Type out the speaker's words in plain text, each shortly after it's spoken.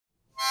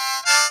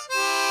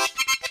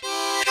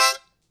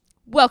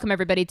Welcome,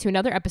 everybody, to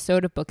another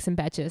episode of Books and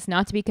Betches,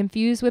 not to be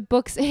confused with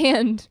Books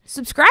and...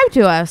 Subscribe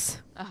to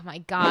us. Oh, my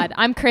God.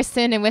 I'm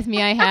Kristen, and with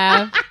me I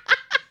have...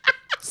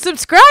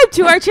 Subscribe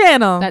to our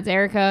channel. That's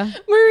Erica.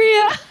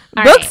 Maria.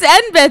 All Books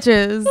right. and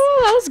Betches.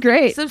 Oh, that was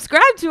great.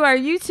 Subscribe to our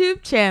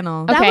YouTube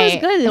channel. That Okay,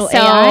 was good, little so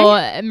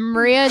AI.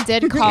 Maria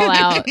did call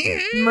out...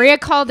 Maria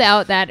called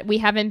out that we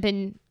haven't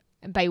been...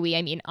 By we,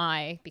 I mean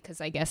I,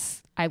 because I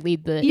guess I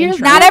lead the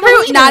intro.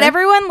 Not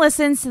everyone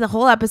listens to the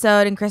whole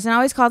episode, and Kristen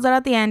always calls out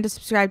at the end to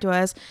subscribe to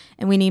us,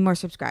 and we need more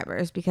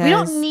subscribers because We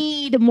don't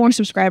need more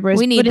subscribers.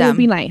 We need but them. It would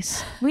be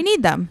nice. we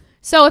need them.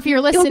 So if you're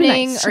be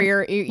listening nice.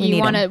 or We you need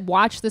want to 'em.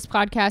 watch this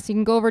podcast, you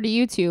can go over to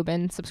YouTube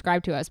and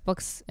subscribe to us,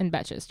 Books and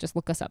Betches. Just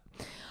look us up.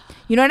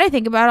 You know what I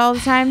think about all the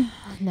time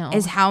No.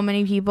 is how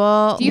many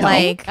people Do you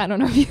like think? I don't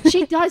know if you...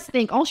 She does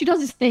think. All she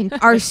does is think.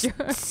 are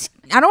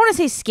I don't want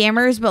to say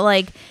scammers, but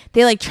like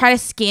they like try to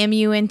scam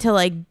you into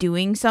like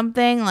doing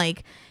something.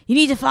 Like you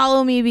need to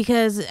follow me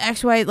because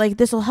X, Y, like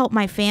this will help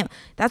my fam.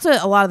 That's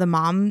what a lot of the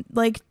mom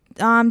like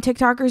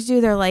TikTokers do.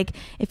 They're like,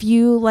 if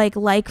you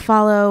like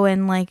follow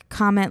and like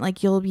comment,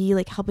 like you'll be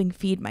like helping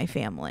feed my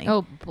family.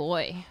 Oh,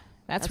 boy.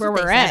 That's where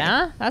what we're they at, say.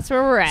 huh? That's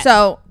where we're at.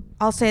 So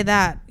I'll say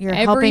that you're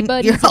helping.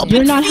 Everybody's You're in helping. it.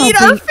 You're not feed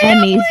our helping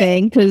family.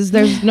 anything because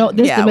there's no.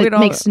 This Yeah, we don't-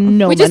 makes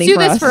no we just money do for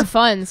this us. for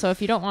fun, so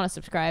if you don't want to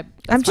subscribe,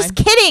 that's I'm just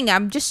fine. kidding.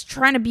 I'm just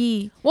trying to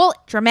be Well,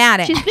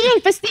 dramatic. She's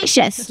being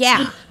facetious.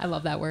 Yeah. I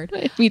love that word.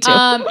 Me too.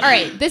 All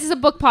right, this is a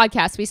book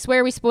podcast. We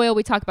swear, we spoil,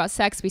 we talk about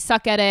sex, we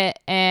suck at it,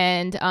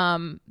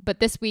 and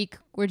but this week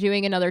we're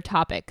doing another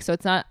topic, so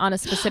it's not on a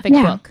specific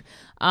Yeah. book.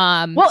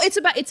 Well, it's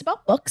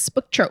about books,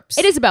 book tropes.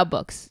 It is about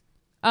books.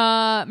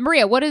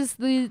 Maria, what is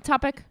the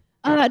topic?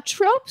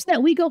 Tropes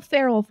that we go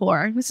feral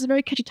for. This is a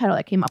very catchy title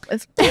I came up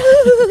with.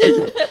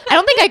 I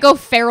don't think I go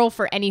feral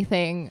for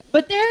anything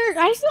But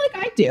I feel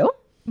like I do.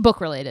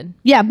 book related.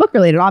 Yeah, book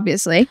related,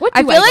 obviously. What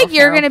I do feel go like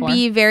you're feral gonna for?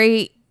 be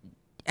very.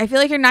 I feel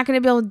like you're not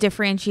gonna be able to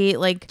differentiate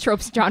like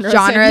tropes, genres,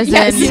 genres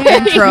Yes.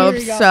 and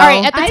tropes. So All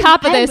right, at the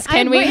top of this,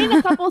 can I've we? written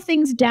a couple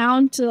things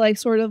down to like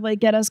sort of like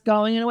get us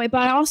going in a way,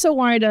 but I also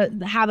wanted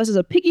to have this as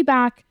a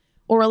piggyback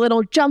or a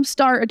little jump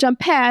start, a jump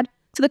pad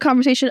to the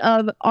conversation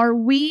of, are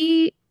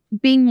we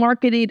being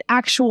marketed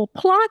actual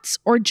plots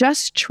or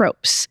just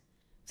tropes?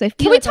 So I feel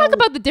Can we like talk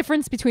about the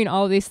difference between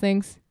all of these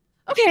things?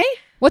 Okay.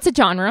 What's a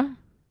genre?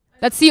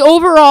 That's the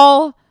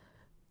overall.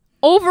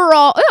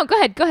 Oh, no, go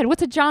ahead.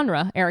 What's a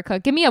genre, Erica?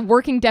 Give me a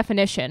working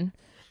definition.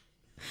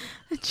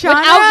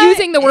 Without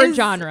using the word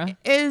genre.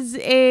 Is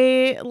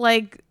a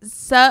like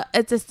it's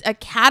a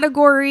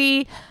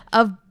category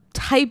of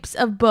types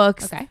of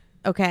books.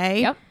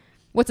 Okay. Yep.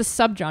 What's a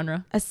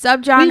subgenre? A We went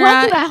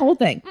subgenre through that whole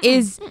thing.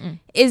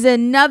 is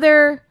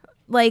another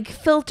like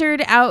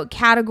filtered out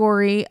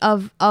category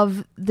of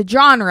the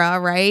genre,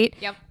 right?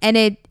 Yep. And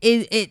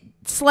it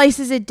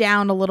slices it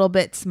down a little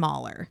bit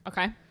smaller.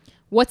 Okay.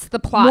 What's the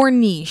plot? More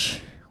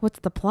niche. What's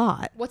the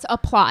plot? What's a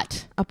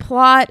plot? A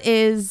plot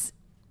is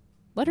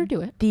Let her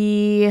do it.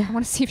 the, I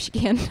want to see if she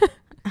can.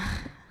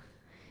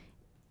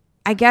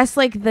 I guess,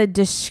 like the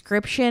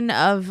description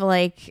of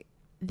like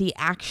the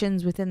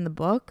actions within the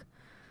book.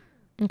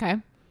 Okay.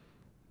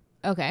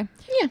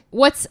 Yeah.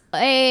 What's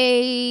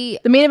a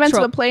The main events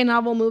trope? of a play,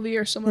 novel, movie,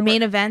 or something. The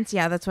main events.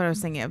 Yeah, that's what I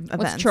was thinking of. What's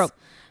Events. trope?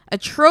 A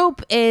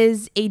trope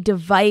is a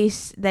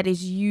device that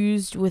is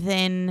used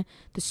within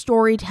the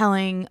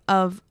storytelling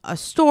of a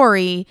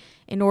story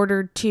in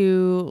order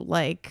to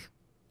like,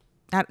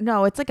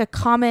 it's like a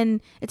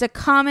common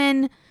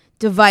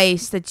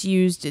device that's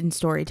used in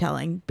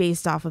storytelling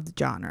based off of the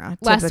genre.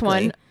 Last typically.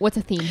 one. What's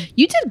a theme?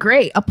 You did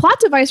great. A plot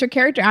device or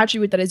character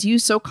attribute that is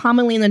used so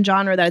commonly in the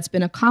genre that it's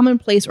been a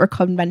commonplace or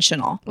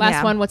conventional. Last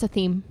Yeah. one. What's a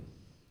theme?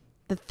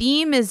 The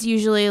theme is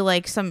usually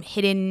like some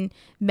hidden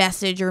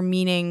message or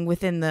meaning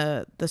within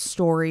the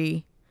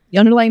story. The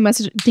underlying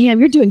message. Damn,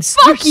 you're doing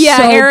Fuck yeah,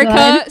 so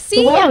Erica. good.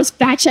 See? The way I was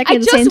fact checking I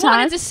at the same just time.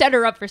 wanted to set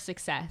her up for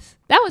success.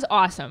 That was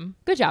awesome.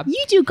 Good job.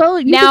 You do go.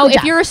 You Now, do good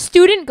if job. you're a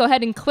student, go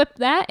ahead and clip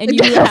that, and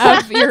you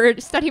have your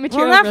study Well,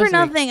 material. not for for this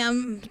week. nothing.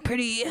 I'm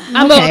pretty.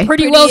 I'm Okay. a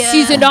pretty well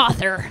seasoned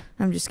author.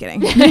 I'm just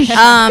kidding.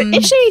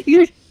 Is she?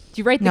 Did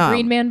you write the No.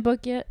 Green Man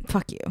book yet?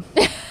 Fuck you.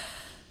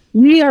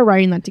 We are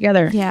writing that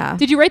together. Yeah.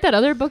 Did you write that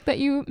other book that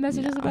you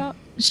messaged us about?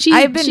 She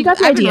I've been got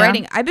the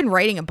idea. I've been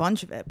writing a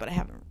bunch of it, but I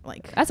haven't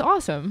like That's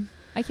awesome.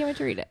 I can't wait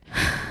to read it.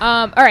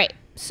 All right.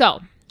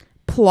 So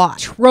plot.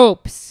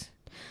 tropes.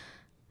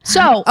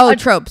 So,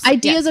 Tropes.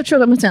 ideas of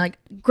tropes. I'm saying like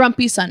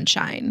grumpy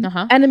sunshine,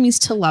 Uh-huh. enemies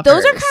to lovers.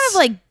 Those are kind of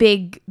like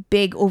big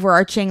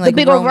overarching, like the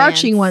big romance.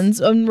 overarching ones,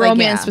 Like,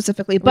 romance yeah.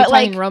 specifically, We're but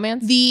like talking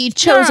romance. the No,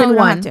 chosen we don't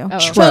one, have to. Oh.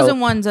 trope. Chosen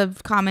ones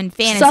of common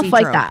fantasy stuff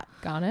like trope. that.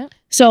 Got it.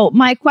 So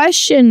my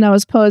question I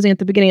was posing at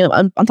the beginning,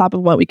 on top of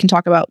what we can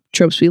talk about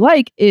tropes we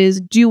like, is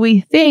do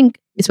we think,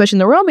 especially in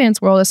the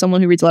romance world, as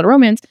someone who reads a lot of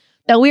romance,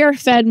 that we are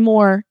fed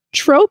more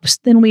tropes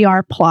than we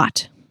are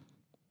plot?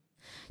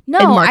 No,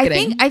 And I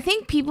marketing.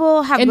 think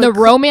people have In like, the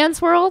romance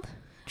world,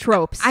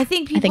 tropes. I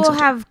think people think so, too.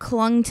 have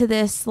clung to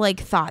this like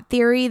thought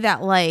theory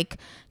that like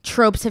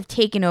tropes have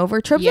taken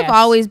over. Tropes Yes. have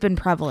always been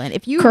prevalent.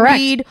 If you Correct.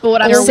 read But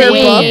what I'm older saying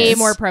way books,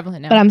 more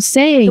prevalent now. But I'm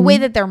saying the way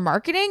that they're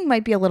marketing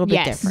might be a little bit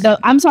Yes. different.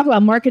 I'm talking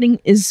about marketing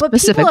is But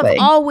specifically. people have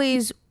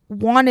always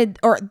wanted,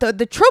 or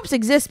the tropes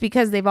exist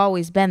because they've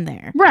always been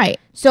there. Right.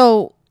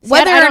 So See,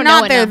 whether I or don't know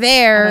not they're enough. I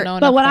there, don't know But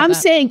enough what about I'm that.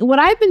 saying, what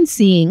I've been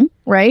seeing,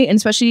 right, and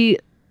especially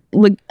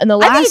like in the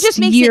I think it last just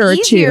makes year it or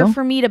easier two,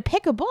 for me to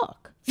pick a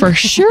book. for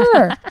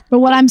sure. But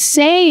what I'm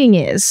saying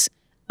is,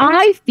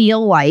 I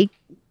feel like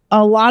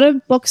a lot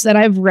of books that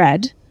I've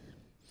read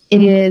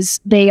is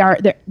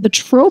the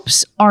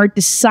tropes are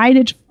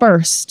decided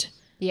first,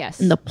 Yes.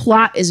 and the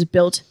plot is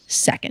built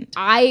second.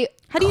 I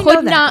How do you could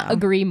know that, not though?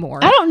 agree more.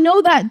 I don't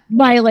know that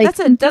by like That's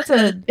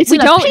a. it's We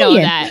an don't know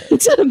opinion. that.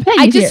 It's an opinion.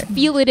 I just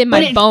feel it in my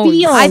But it bones.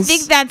 feels- I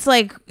think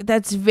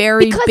that's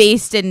very Because-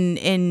 based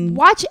in.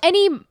 Watch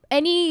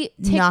any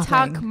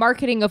TikTok Nothing.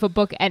 marketing of a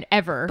book and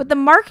ever. But the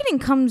marketing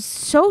comes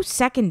so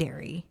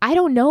secondary. I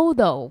don't know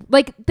though.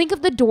 Like think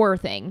of the door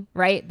thing,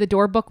 right? The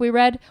door book we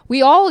read.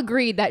 We all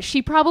agreed that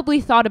she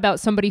probably thought about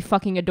somebody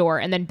fucking a door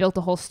and then built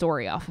a whole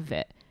story off of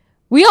it.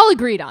 We all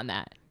agreed on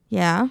that.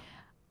 Yeah.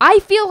 I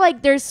feel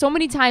like there's so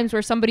many times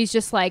where somebody's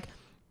just like,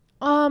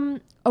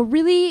 a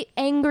really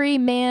angry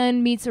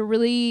man meets a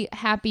really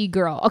happy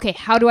girl. Okay,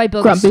 how do I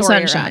build Grumpy a story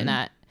Sunshine. around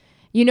that?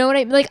 You know what I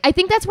mean? Like, I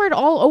think that's where it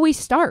all always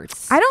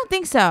starts. I don't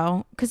think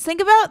so. Because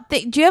think about,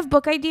 do you have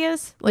book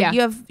ideas? Like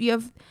Yeah. you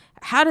have,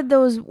 how are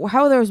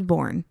those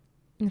born?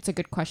 That's a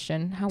good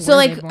question. How So were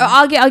like, they born?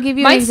 I'll give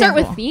you an Mine start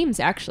example. with themes,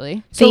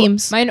 actually.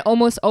 Themes. Mine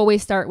almost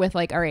always start with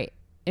like, all right,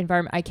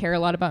 environment. I care a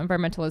lot about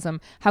environmentalism.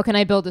 How can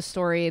I build a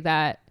story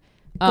that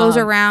Goes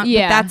around.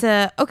 Yeah, But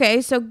that's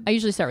okay. So I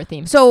usually start with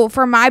themes. So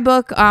for my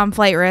book,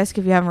 Flight Risk,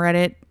 if you haven't read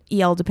it,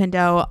 E.L.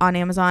 DePinto on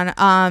Amazon,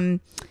 I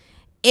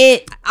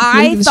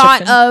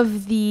thought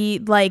of the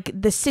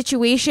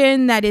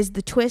situation that is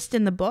the twist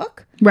in the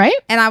book, right?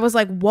 and I was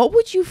like, what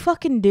would you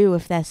fucking do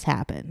if this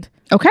happened?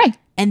 Okay,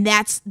 And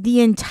that's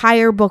the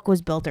entire book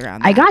was built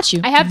around that. I got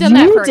you. I have done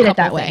you that for a did couple it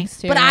that way. things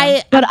too. But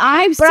yeah.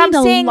 I've But I'm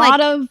seen saying, a lot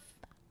like, of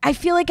I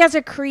feel like as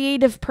a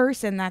creative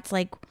person, that's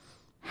like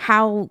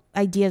how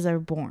ideas are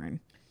born.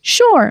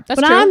 sure. That's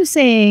but true. I'm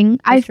saying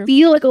I That's true.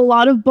 feel like a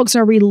lot of books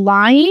are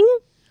relying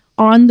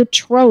on the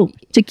trope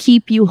to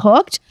keep you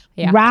hooked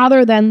Yeah.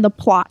 rather than the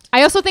plot.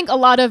 I also think a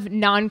lot of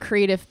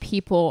non-creative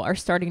people are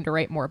starting to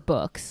write more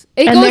books.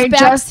 It And goes they're back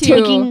just to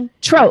taking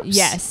tropes.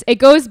 yes, it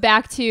goes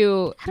back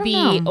to I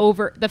don't know.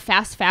 the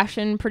fast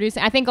fashion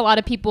producing. I think a lot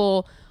of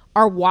people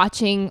are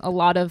watching a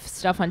lot of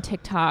stuff on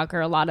TikTok or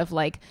a lot of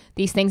like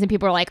these things, and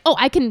people are like, "Oh,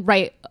 I can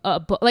write a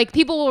book." Like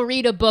people will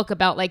read a book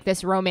about like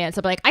this romance,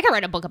 they'll be like, "I can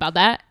write a book about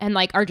that," and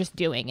like are just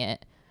doing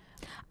it.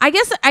 I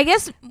guess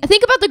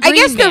Think about the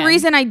Green the Man.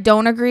 reason I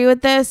don't agree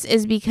with this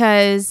is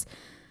because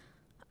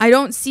I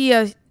don't see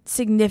a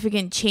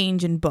significant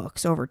change in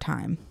books over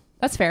time.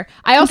 That's fair.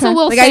 I also Okay.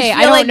 will Like say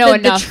I don't know the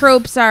enough.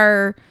 tropes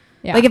are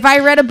Yeah. like if I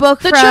read a book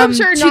The from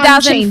tropes are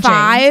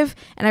 2005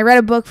 and I read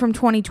a book from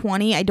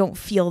 2020, I don't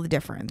feel the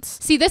difference.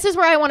 See, this is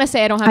where I want to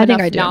say I don't have I think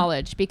enough I do.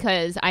 knowledge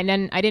because I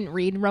didn't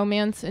read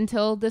romance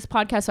until this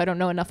podcast, so I don't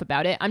know enough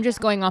about it. I'm just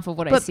going off of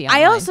what I But see I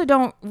online. also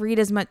don't read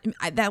as much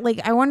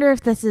I wonder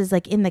if this is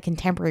like in the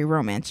contemporary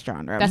romance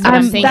genre. That's what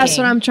I'm thinking. That's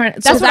what I'm trying.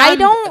 That's so what I I'm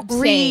don't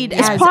saying. read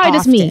it's as probably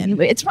just me.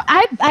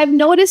 often. I've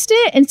noticed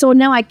it, and so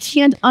now I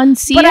can't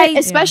unsee But it.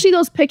 Especially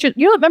those pictures.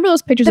 You remember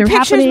those pictures? The that were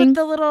pictures happening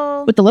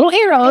with the little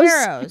arrows,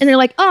 arrows. and they're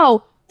like,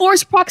 oh,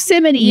 forced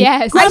proximity.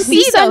 Yes. grumpy I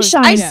see those.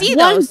 sunshine. I see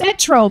one those. bet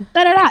trope.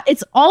 Da da da.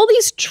 It's all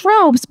these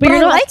tropes, but But you're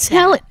I not like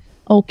telling.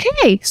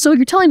 Okay, so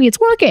you're telling me it's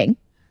working.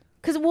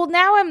 Because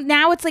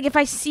now it's like if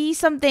I see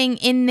something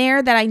in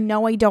there that I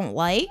know I don't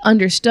like,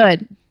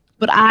 Understood.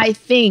 But I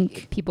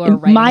think People are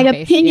writing my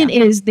based- opinion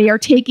yeah. is they are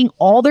taking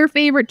all their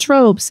favorite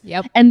tropes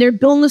Yep. and they're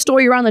building the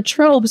story around the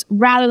tropes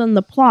rather than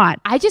the plot.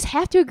 I just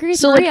have to agree with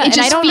So like Maria, it and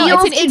just I don't feels,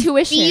 know. It's an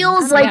intuition. It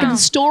feels I like don't know. the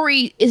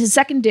story is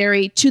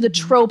secondary to the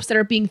tropes that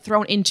are being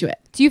thrown into it.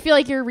 Do you feel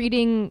like you're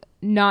reading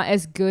not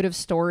as good of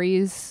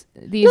stories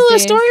these No, the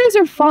days? stories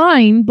are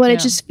fine, but Yeah. it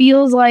just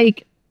feels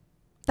like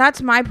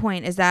that's my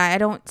point. Is that I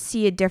don't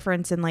see a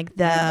difference in like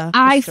the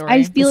I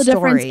story. feel a The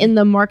difference story. in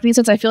the marketing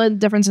sense. I feel a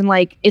difference in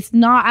like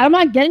I'm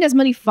not getting as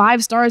many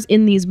 5 stars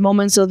in these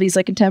moments of these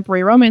like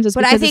contemporary romances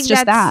But because I think it's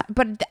just that's that.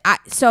 But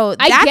so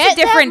I that's get a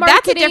different that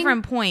that's a marketing-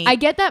 different point. I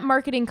get that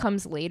marketing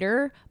comes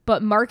later,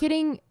 but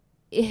marketing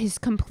is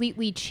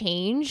completely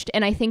changed,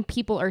 and I think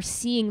people are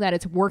seeing that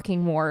it's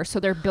working more, so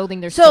they're building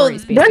their So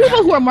stories. based There are on people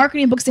that. who are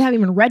marketing books they haven't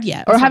even read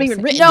yet or That's what haven't I'm even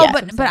saying. written No, yet.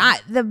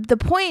 but the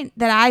point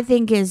that I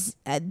think is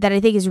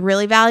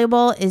really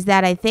valuable is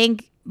that I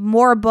think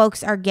more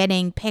books are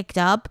getting picked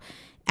up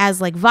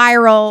as like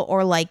viral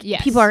or like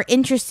Yes. people are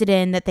interested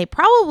in that they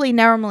probably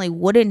normally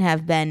wouldn't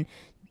have been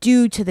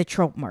due to the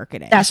trope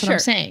marketing. That's what I'm Sure.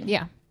 saying.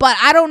 Yeah. But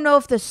I don't know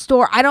if the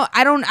story. I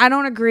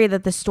don't agree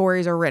that the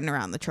stories are written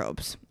around the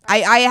tropes.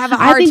 I have a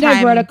hard I think time.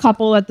 I've read a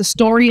couple at the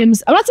story. I'm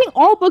not saying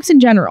all books in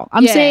general.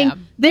 I'm saying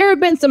there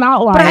have been some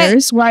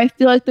outliers where I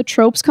feel like the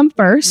tropes come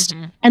first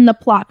and the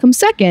plot comes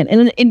second.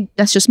 And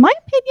that's just my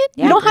opinion.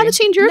 You don't have to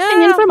change your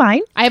opinion for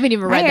mine. I haven't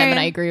even read them, and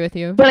I agree with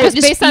you. But because it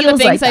just based on the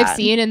feels things like I've that.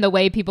 seen and the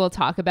way people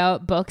talk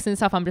about books and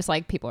stuff, I'm just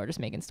like, people are just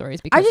making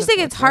stories. Because I just of think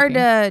what's it's hard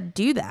working. to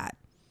do that.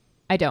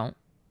 I don't.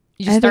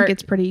 You I just think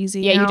it's pretty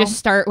easy. Yeah, now. you just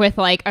start with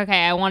like,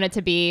 okay, I want it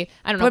to be,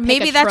 I don't know, But pick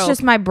maybe a that's trope.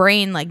 just my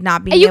brain like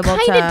not being And you able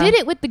to. kind of did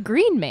it with the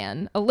Green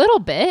Man a little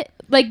bit,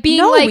 like being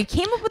No, like, we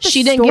came up with the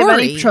She story. didn't give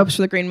any tropes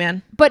for the Green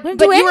Man. but We but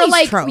didn't you do were any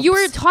like, tropes. you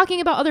were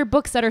talking about other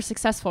books that are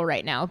successful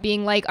right now,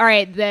 being like, all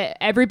right,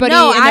 everybody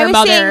No, and I their was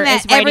mother saying that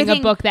is writing a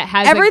everything- book that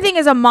has Everything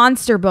is a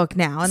monster book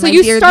now. And so like,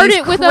 you there are started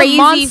these with a crazy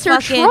monster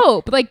fucking-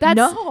 trope, like that's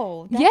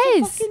No, that's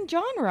yes. a fucking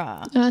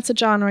genre. That's a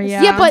genre,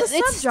 yeah. yeah, but It's a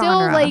it's still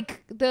subgenre. like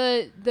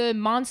the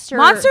monster.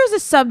 Monster is a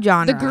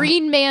subgenre. The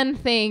Green Man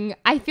thing,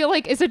 I feel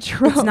like is a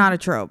trope. It's not a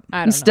trope.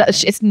 I don't know.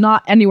 It's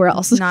not anywhere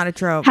else. It's not a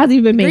trope. Hasn't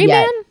even been made Green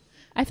yet. Man?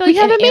 I feel We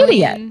like haven't an made it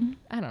yet. alien-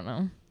 I don't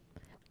know.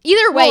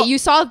 Either way, Well- you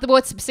saw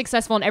what's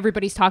successful and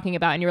everybody's talking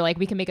about, and you're like,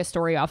 we can make a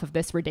story off of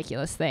this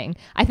ridiculous thing.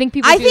 I think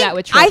people do that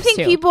with tropes I think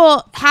too.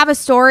 people have a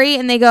story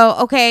and they go,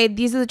 okay,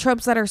 these are the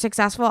tropes that are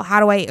successful.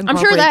 How do I incorporate I'm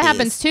sure that these?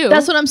 happens too.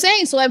 That's what I'm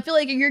saying. So I feel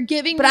like you're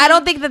giving But me, I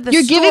don't think that the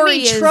you're giving story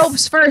me is-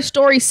 tropes first,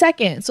 story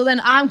second. So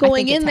then I'm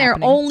going think in it's there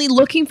happening. only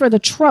looking for the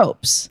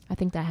tropes. I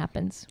think that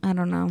happens. I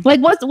don't know. Like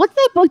what's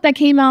that book that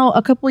came out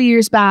a couple of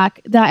years back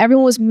that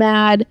everyone was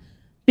mad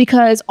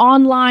because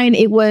online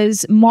it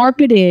was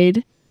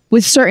marketed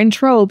with certain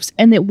tropes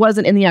and it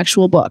wasn't in the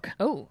actual book.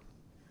 Oh,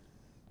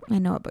 I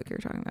know what book you're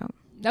talking about.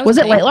 that Was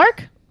it late.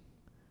 Lightlark?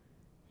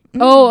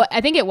 Oh,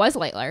 I think it was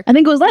Lightlark. I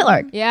think it was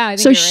Lightlark. Yeah, I think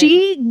So you're right.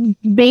 she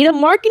made a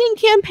marketing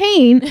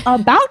campaign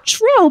about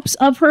tropes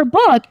of her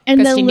book, and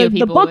 'Cause then she knew when the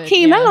people book would-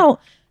 came yeah.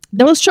 out,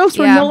 those tropes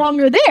were Yeah. no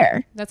longer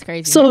there. That's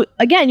crazy. So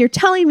again, you're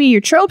telling me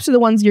your tropes are the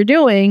ones you're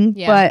doing,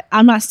 Yeah. but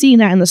I'm not seeing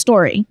that in the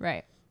story.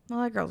 right.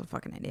 Well, that girl's a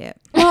fucking idiot.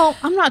 Well,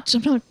 I'm not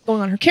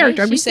going on her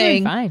character. Hey, I'm just she's doing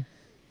saying fine.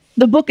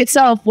 the book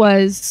itself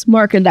was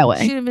marketed that way.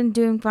 She'd have been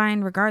doing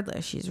fine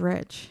regardless. She's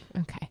rich.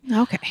 Okay.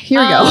 Okay, here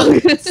we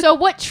go. So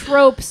what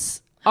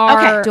tropes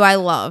are? Okay. Do I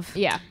love?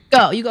 Yeah.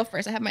 Go, you go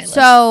first. I have my list.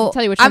 So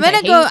tell you which I'm ones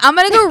I gonna go. hate. I'm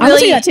gonna go I'm gonna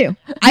really. say that too.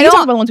 I You don't.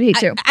 talk about the ones we hate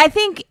too. I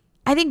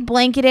think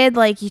blanketed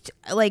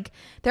like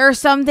there are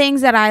some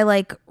things that I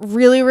like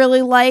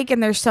really like,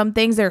 and there's some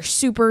things that are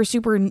super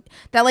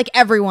that like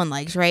everyone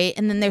likes, right?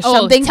 And then there's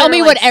some things. tell that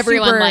me are, what like,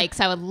 everyone super- likes.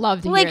 I would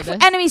love to like hear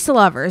this. enemies to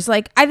lovers.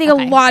 Like I think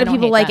Okay, a lot I of don't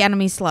people hate like that.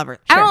 enemies to lovers.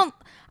 Sure.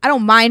 I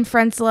don't mind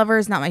friends to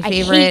lovers. Not my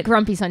favorite. I hate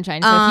Grumpy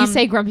Sunshine. So if you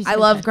say Grumpy I Sunshine,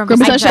 love Grumpy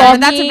Grumpy Sunshine. Sunshine.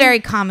 But that's a very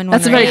common one.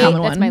 That's a very right?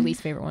 common That's one. my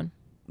least favorite one.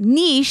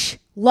 Niche.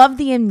 Love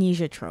the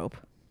amnesia trope.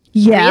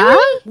 Yeah.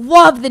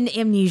 Love the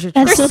amnesia trope.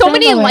 That's There's so so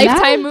many bad, like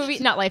Lifetime that?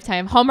 movies, not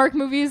Lifetime, Hallmark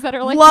movies that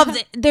are like Love that.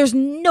 it. There's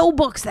no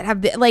books that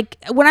have like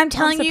when I'm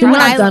telling you They're when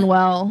not I done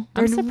well.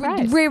 they're I'm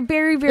surprised. very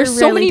very There's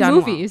so rarely many done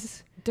well.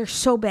 movies. They're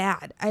so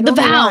bad. I The don't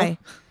know Vow. why.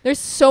 There's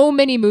so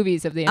many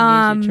movies of the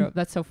amnesia trope.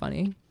 That's so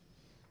funny.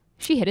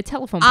 She hit a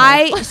telephone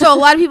pole. So a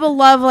lot of people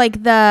love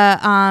like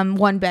the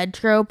one bed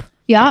trope.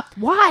 Yeah.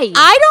 Why?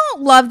 I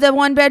don't love the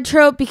one bed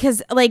trope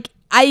because like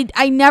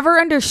I never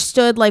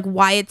understood like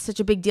why it's such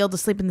a big deal to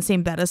sleep in the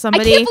same bed as I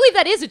somebody. can't believe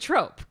that is a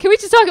trope. Can we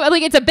just talk about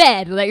like it's a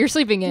bed that you're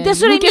sleeping in? That's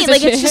what Who I mean. gives a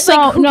Like it's shit? just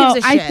like who No,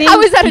 gives a I shit? think-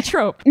 How is that a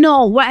trope?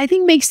 No, what I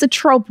think makes the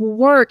trope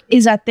work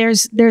is that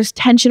there's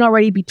tension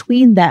already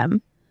between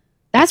them.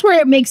 That's where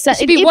it makes sense.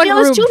 It should be if one it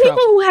was room two trope.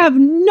 people who have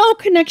no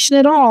connection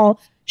at all,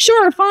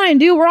 sure, fine,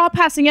 dude, we're all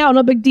passing out,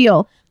 no big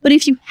deal. But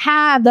if you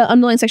have the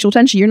underlying sexual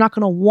tension, you're not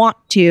going to want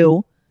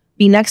to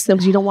be next to them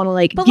because you don't want to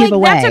like But give like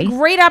away. that's a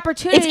great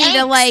opportunity It's to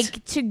angst.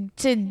 like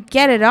to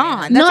get it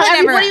on. That's Not what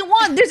I never- everybody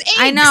wants. There's angst.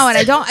 I know, and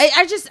I don't.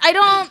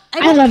 I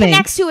don't love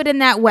connect angst. to it in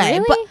that way.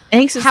 Really? But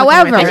Angst is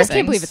However- like I just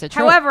can't believe it's a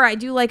trope. however, I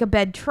do like a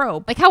bed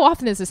trope. Like how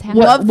often does this happen?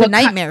 Love the what ki-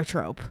 nightmare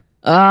trope.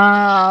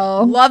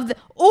 Oh, Love the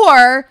or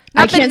I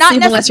not the, can't not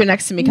sleep necess- unless you're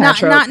next to me. Kind not, of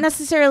trope. not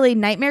necessarily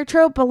nightmare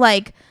trope, but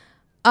like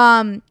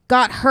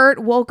got hurt,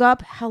 woke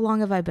up. How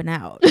long have I been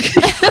out?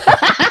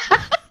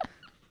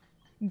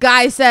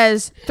 Guy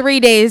says 3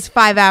 days,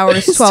 5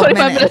 hours, 12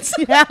 25 minutes.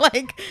 Yeah,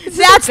 like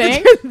that's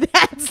thing?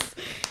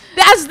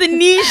 that's the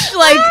niche.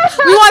 Like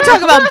we want to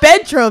talk about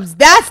bed tropes.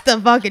 That's the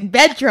fucking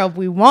bed trope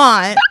we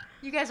want.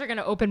 You guys are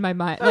gonna open my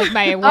mind, like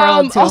my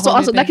world. To a also, whole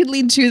new that thing. could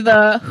lead to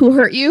the who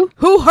hurt you.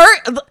 Who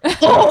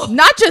hurt?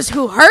 Not just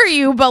who hurt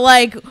you, but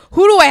like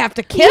who do I have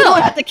to You kill?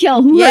 don't have to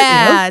kill. Who hurt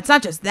Yeah, it's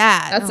not just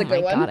that. That's Oh a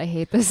good my one. god, I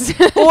hate this.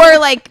 Or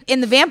like in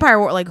the vampire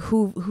world, like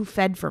who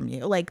fed from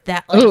you, like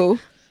that. Like, you? Ooh, then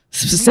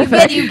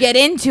specific. you get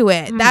into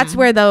it. That's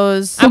where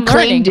those. I'm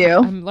claimed learning. you?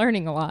 I'm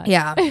learning a lot.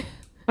 Yeah.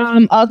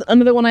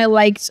 Another one I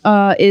liked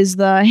is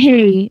the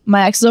hey,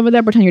 my ex is over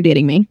there. Pretend you're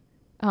dating me.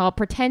 Oh,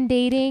 pretend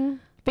dating.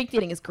 Fake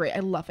dating is great. I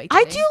love fake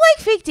I do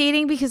like fake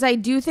dating because I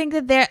do think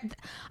that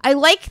I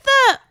like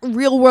the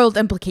real world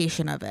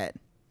implication of it.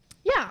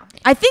 Yeah.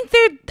 I think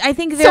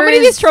there's so many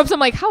of these tropes. I'm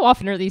like, how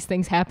often are these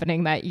things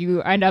happening that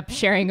you end up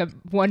sharing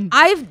one?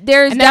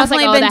 There's and then I was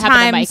definitely like, oh, been that happened to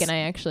times. Mike and I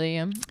actually.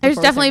 There's before we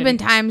definitely started been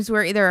dating. times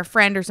where either a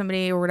friend or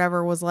somebody or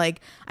whatever was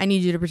like, I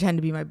need you to pretend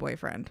to be my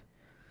boyfriend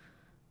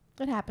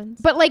It happens.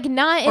 But like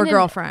not or in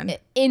girlfriend.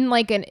 in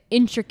like an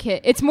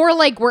intricate. It's more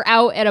like we're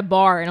out at a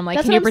bar and I'm like,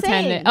 That's can you what I'm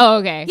pretend saying. it? Oh,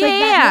 okay. It's like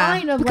that Yeah.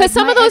 line of, Because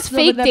some my of those ex will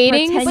fake pretend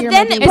dating, you're but my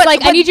then- baby. it's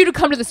like I need you to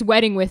come to this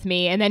wedding with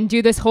me and then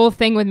do this whole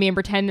thing with me and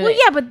pretend that. Well,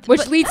 yeah, but which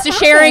but leads to that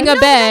sharing a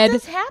happens. bed.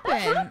 That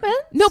does happen.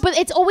 No, but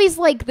it's always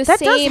like the That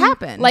does same.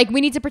 happen. Like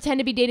we need to pretend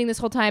to be dating this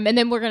whole time, and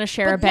then we're gonna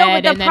share a But no,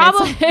 bed, but the and then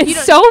problem- it's you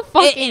it's don't- so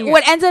fucking.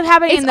 What ends up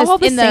happening It's in all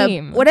the in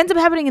same. what ends up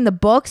happening in the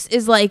books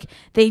is like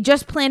they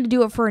just plan to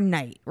do it for a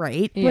night,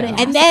 right? Yeah. But it And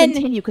has to then-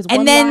 continue because and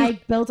one then- ride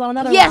builds on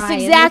another Yes, ride,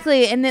 and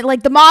exactly. And then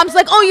like the mom's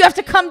like, "Oh, you have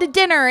to come to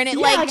dinner," and it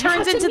Yeah, like I turns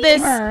have to into meet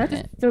this her.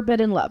 It's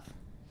forbidden love.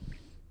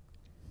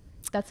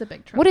 That's a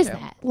big trope. What is too.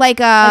 that? like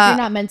Like you're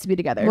not meant to be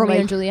together. Romeo like,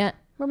 and Juliet.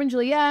 Romeo and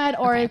Juliet,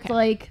 or Okay, it's okay.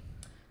 like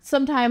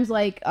sometimes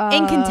like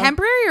in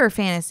contemporary or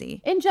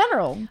fantasy. in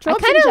general. I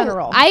Tropes kind in of.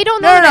 general. I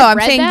don't know. No, that I've I'm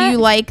read saying, that. do you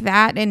like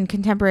that in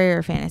contemporary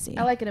or fantasy?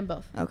 I like it in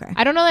both. Okay.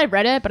 I don't know that I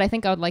read it, but I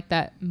think I would like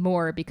that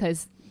more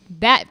because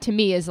that to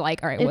me is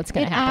like, all right, what's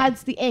gonna it happen?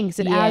 adds the angst.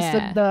 It Yeah.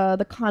 adds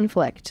the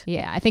conflict.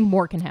 Yeah, I think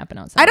more can happen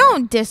outside. I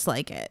don't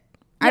dislike it.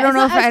 I don't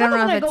know if I don't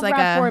know if it's like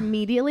grab for a.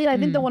 immediately. I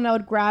think the one I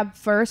would grab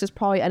first is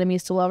probably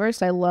enemies to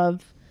lovers. I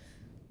love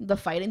the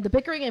fighting, the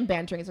bickering and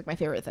bantering is like my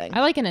favorite thing.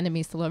 I like an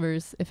enemies to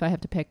lovers if I have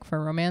to pick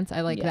for romance.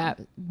 I like Yeah. that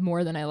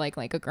more than I like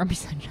a Grumpy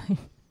Sunshine.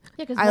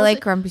 Yeah, because I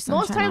like Grumpy Sunshine.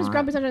 most times a lot.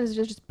 Grumpy Sunshine is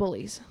just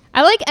bullies.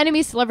 I like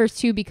enemies to lovers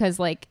too because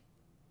like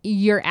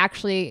you're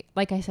actually,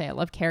 like I say, I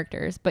love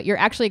characters, but you're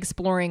actually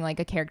exploring like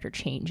a character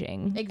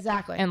changing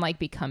Exactly. and like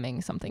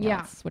becoming something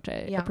Yeah. else, which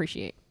I Yeah.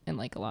 appreciate and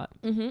like a lot.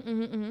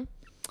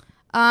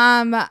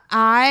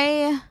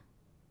 I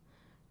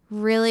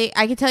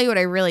can tell you what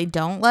I really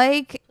don't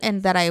like,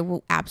 and that I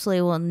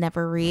absolutely will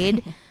never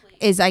read,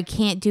 is I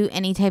can't do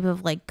any type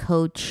of like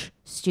coach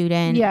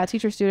student, Yeah,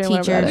 teacher student.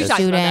 whatever teacher that We is.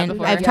 talked about that student.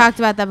 before. I've Yeah. talked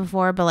about that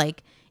before, but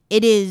like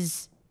it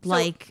is So,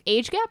 like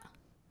age gap?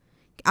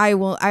 I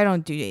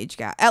don't do age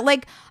gap.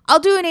 Like I'll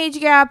do an age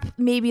gap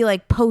maybe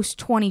like post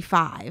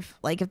 25.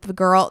 Like if the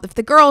girl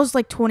is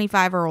like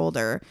 25 or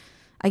older,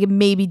 I can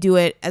maybe do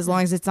it as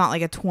long as it's not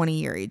like a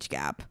 20-year age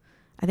gap.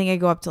 I think I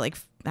go up to like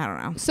I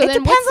don't know. So it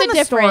then depends what's on the the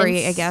difference?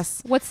 story, I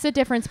guess. What's the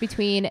difference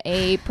between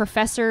a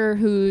professor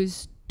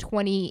who's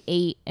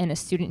 28 and a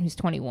student who's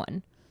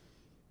 21?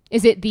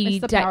 Is it the,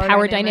 It's the power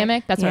power dynamic?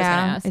 dynamic. That's what I was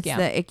going to ask. It's Yeah.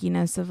 the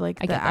ickiness of like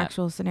I the get that.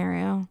 actual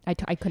scenario. I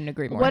couldn't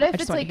agree more. What if I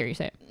just it's want like to hear you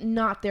say it.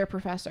 not their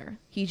professor?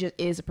 He just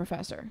is a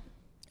professor.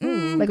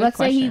 Mm, Like good let's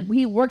say question.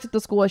 he works at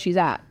the school she's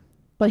at,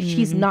 but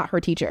he's not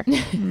her teacher.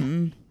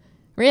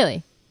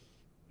 Really?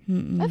 I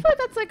feel like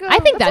that's like I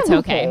think that's a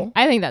okay. loophole.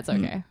 I think that's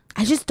okay.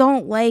 I just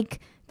don't like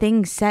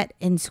things set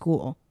in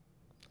school.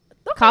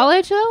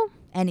 College though?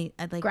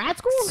 Grad Grad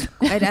school?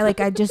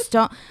 I just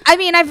don't. I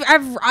mean,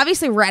 I've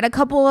obviously read a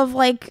couple of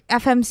like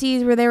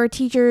FMCs where they were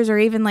teachers, or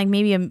even like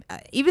maybe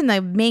even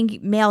the main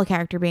male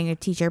character being a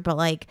teacher. But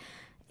like,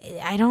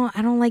 I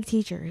don't like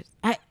teachers.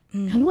 I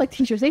don't like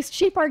teachers. They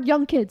shape our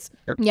young kids.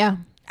 Yeah.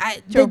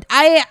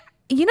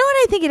 You know what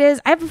I think it is?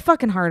 I have a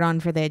fucking hard on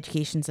for the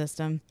education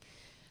system.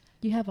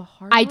 You have a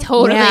heart. I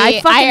totally. Yeah,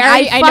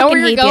 I I know fucking where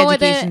you're hate the going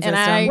with it, education and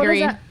I system. What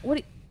is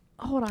agree. that?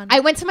 Hold on. I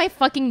went to my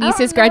fucking I don't niece's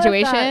know if that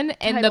graduation,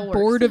 and the title works.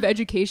 board of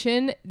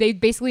education, they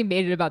basically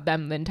made it about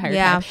them the entire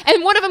Yeah. time.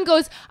 And one of them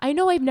goes, "I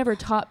know I've never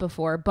taught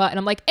before, but," and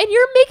I'm like, "And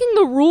you're making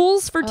the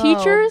rules for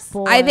teachers?"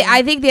 Boy.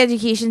 I think the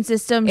education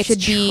system It's should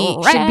be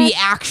trash.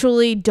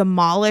 actually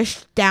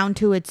demolished down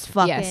to its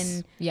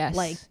fucking Yes.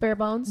 like bare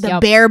bones. the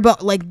Yep. bare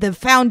like the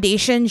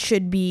foundation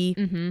should be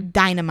Mm-hmm.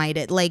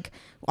 dynamited. Like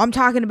I'm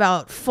talking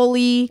about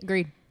fully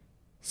Agreed.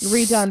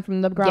 redone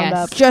from the ground Yes.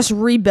 up. just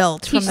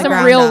rebuilt Teach from the some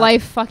ground real up.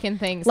 life fucking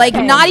things. Like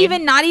that not we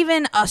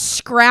even a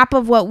scrap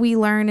of what we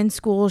learn in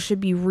school should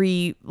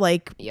be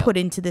Yep. put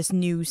into this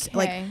new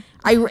like Okay.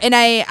 I'm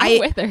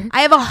with her.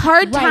 I have a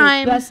hard Right,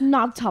 time. that's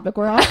not the topic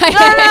we're on.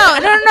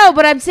 No.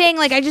 But I'm saying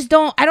like I don't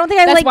think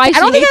I That's like why I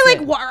don't she think I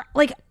hates like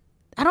like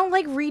I don't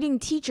like reading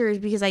teachers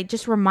because it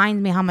just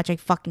reminds me how much I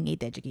fucking hate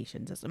the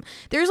education system.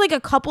 There's like a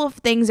couple of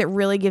things that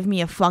really give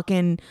me a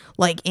fucking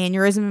like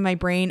aneurysm in my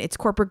brain. It's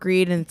corporate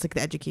greed and it's like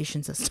the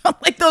education system.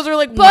 Like those are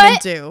like one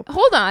and two.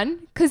 Hold on,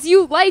 because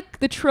you like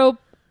the trope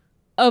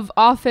of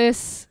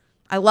office.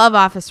 I love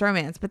office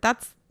romance, but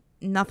that's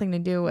nothing to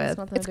do with.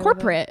 It's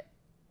corporate.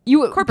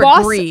 You Corporate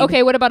boss. greed.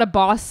 Okay, what about a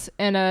boss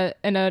and an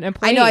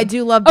employee? I know I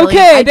do love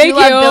Okay, I do thank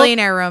love you.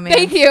 billionaire romance.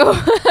 Thank you.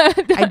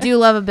 I do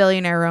love a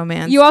billionaire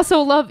romance. You also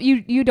love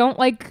you don't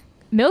like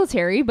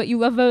military, but you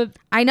love a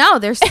I know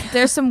there's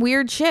some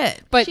weird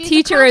shit. but She's a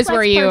teacher is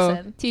where complex you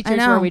person. teacher I is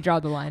know. where we draw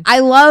the line.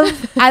 I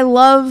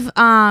love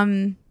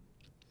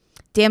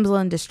damsel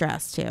in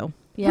distress too.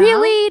 Yeah?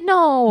 Really?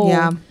 No.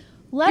 Yeah.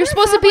 Let You're her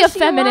supposed to have be a what she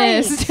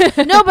feminist. likes.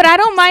 No, but I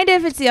don't mind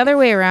if it's the other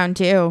way around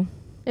too.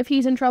 If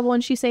he's in trouble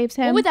and she saves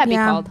him. What would that be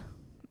Yeah. called?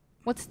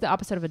 What's the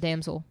opposite of a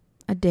damsel?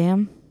 A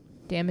damn.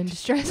 Damn in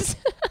distress.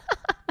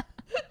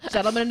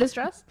 Gentleman in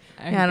distress.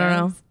 I don't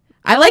know. guess.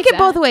 I like it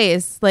both that.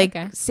 ways. Like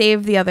Okay.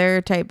 save the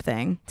other type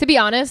thing. To be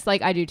honest,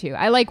 like I do too.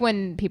 I like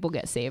when people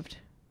get saved.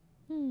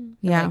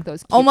 Yeah. like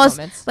those cute almost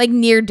moments. like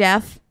near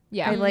death.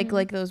 Yeah, I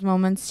like those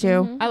moments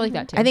too. I like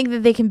that too. I think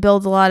that they can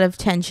build a lot of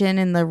tension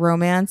in the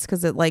romance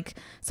because it like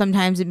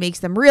sometimes it makes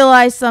them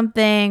realize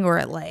something or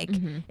it like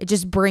it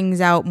just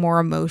brings out more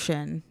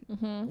emotion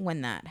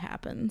when that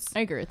happens.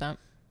 I agree with that.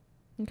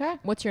 Okay.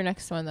 What's your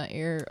next one that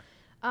you're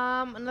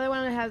Another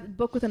one that has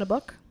book within a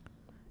book.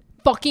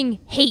 fucking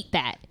hate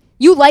that?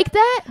 You like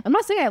that? I'm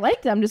not saying I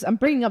liked it. I'm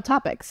bringing up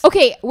topics.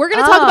 Okay, we're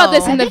gonna talk about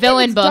this Oh. in the I think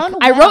villain it's book. done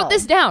I well. wrote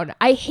this down.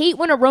 I hate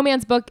when a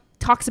romance book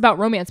talks about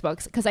romance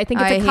books because I think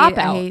it's a cop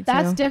out.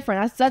 That's too.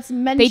 different. That's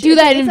mentioned. They do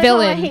that in it's like how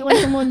Villain. I hate when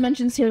someone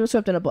mentions Taylor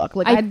Swift in a book.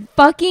 Like I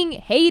fucking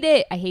hate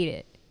it. I hate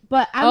it.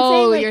 but I'm Oh,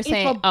 saying like you're if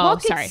saying- a oh,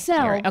 book sorry.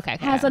 itself You're right. Okay,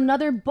 has yeah.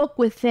 another book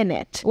within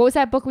it. What was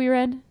that book we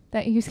read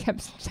that you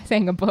kept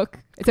saying a book?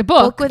 It's a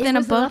book. Book within It a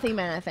was The book. Nothing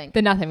Man, I think.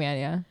 The Nothing Man.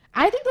 Yeah.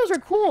 I think those are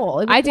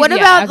cool. It was I do. What yeah,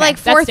 about okay. like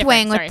That's Fourth different.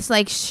 Wing Sorry.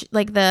 with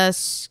like the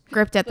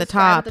script at the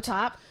scribe top? At the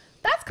top.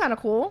 That's kind of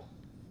cool.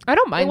 I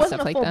don't It mind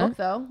wasn't stuff a like full that. book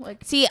though.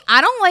 Like See,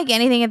 I don't like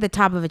anything at the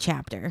top of a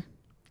chapter.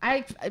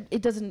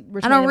 it doesn't.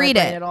 I don't read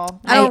it at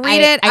all. I don't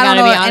read it. I don't gotta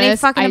know be any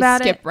honest, fucking I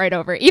about skip it. right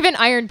over. Even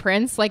Iron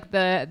Prince, like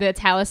the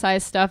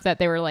italicized stuff that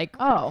they were like,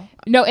 Oh,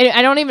 no,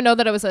 I don't even know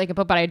that it was like a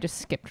book, but I just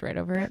skipped right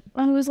over it.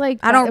 I was like,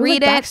 I don't was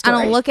read like it. I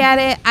don't backstory. look at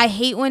it. I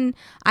hate when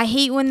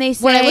they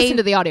say When I listened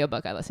to the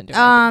audiobook, I listened to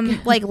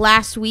it. like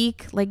last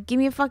week, like give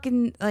me a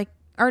fucking like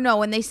or no,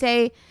 when they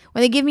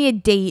give me a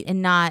date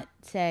and not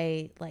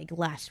say like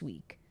last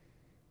week.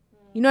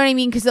 You know what I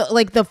mean? Because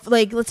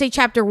let's say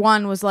chapter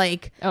 1 was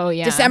like Oh,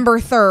 yeah. December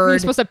 3rd, You're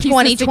supposed to piece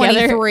this together.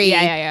 2023.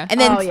 Yeah.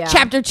 And then Oh, yeah.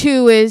 chapter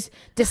 2 is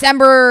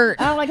December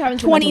I don't like having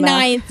too much of that.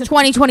 29th,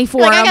 2024.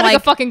 Like, I I'm gotta like, go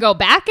fucking go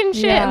back and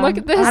shit and Yeah. look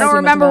at this. I do don't much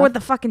remember math. what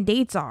the fucking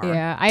dates are.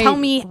 Yeah, I Tell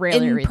me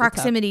rarely in read the top.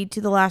 proximity to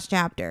the last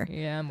chapter.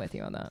 Yeah, I'm with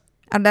you on that.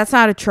 That's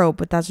not a trope,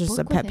 but that's just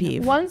a pet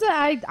peeve. Ones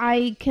that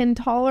I can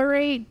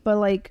tolerate, but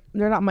like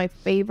they're not my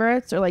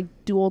favorites, or like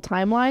dual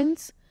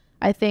timelines.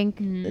 I think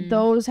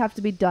those have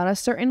to be done a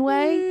certain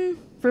way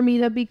for me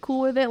to be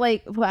cool with it.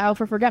 Like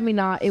for Forget Me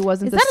Not, it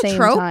wasn't Is the that a same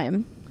trope?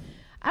 time.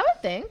 I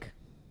would think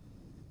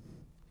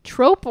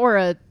Trope or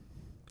a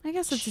I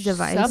guess it's a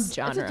device.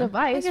 subgenre? it's a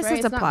device. I guess right?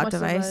 it's a not plot much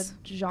of a device.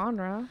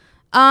 genre.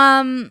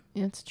 Yeah,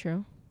 it's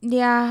true.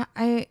 Yeah,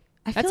 I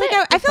feel That's like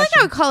it. I feel like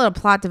I would call it a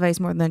plot device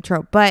more than a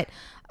trope, but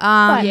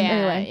But Yeah,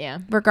 anyway. yeah.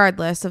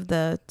 regardless of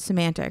the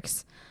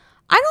semantics,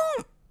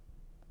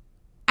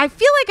 I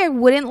feel like I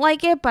wouldn't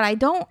like it, but I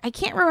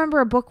can't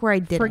remember a book where I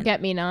didn't.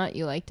 Forget Me Not,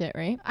 you liked it,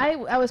 right?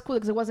 I was cool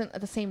because it wasn't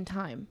at the same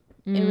time.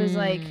 It was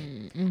like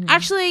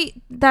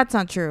Actually, that's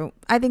not true.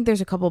 I think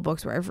there's a couple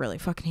books where I've really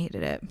fucking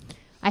hated it.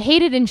 I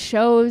hate it in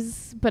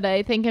shows, but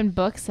I think in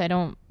books I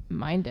don't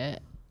mind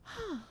it.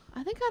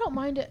 I think I don't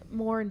mind it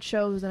more in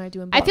shows than I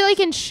do in books. I feel like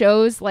in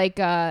shows, like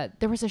there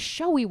was a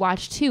show we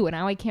watched too, and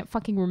now I can't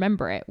fucking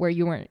remember it. Where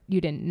you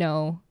didn't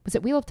know. Was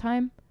it Wheel of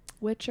Time?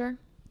 Witcher.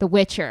 The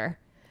Witcher.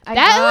 I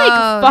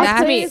That like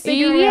fucked me. For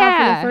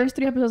Yeah. the first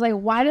 3 episodes, like,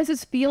 why does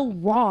this feel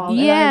wrong?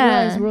 Yeah. And I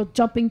realized we were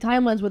jumping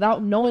timelines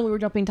without knowing we were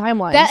jumping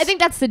timelines. I think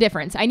that's the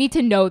difference. I need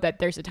to know that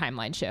there's a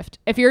timeline shift.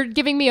 If you're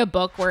giving me a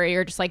book where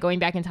you're just like going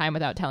back in time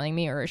without telling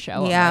me, or a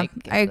show, Yeah, I'm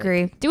like, I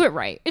agree. do it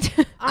right.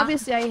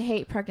 Obviously, I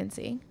hate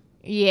pregnancy.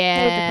 I hate the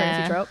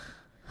Yeah. pregnancy trope.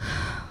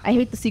 I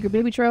hate the secret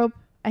baby trope.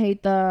 I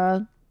hate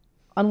the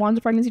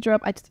unwanted pregnancy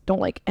trope. I just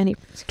don't like any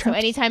So tropes.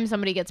 anytime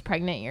somebody gets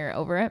pregnant, you're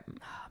over it.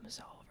 I'm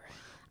so over it.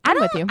 I'm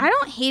with you. I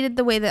don't hate it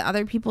the way that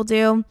other people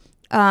do.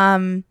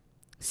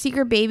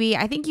 Secret Baby,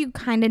 I think you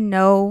kind of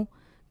know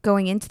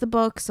going into the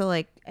book, so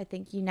like I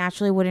think you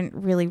naturally wouldn't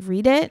really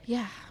read it.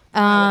 Yeah.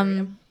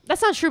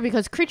 That's not true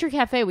because Creature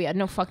Cafe, we had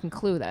no fucking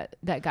clue that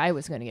that guy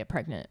was going to get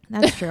pregnant.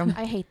 That's true.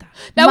 I hate that.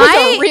 That was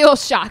My- a real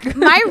shock.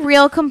 My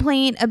real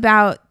complaint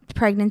about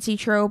pregnancy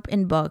trope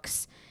in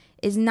books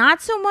is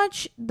not so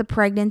much the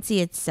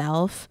pregnancy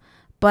itself,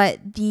 but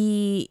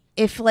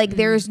if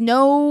there's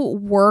no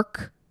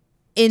work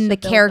in the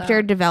build character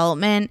that.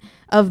 development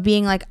of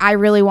being like, I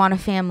really want a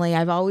family,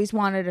 I've always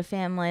wanted a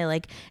family,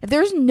 like if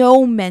there's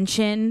no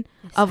mention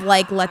of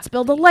like, let's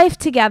build a life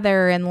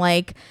together and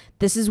like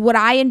this is what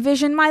I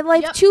envision my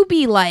life Yep. to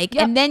be like,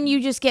 Yep. and then you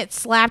just get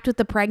slapped with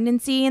the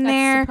pregnancy in That's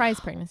there. surprise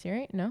pregnancy,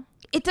 right? No.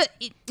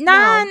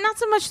 Not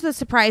so much the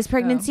surprise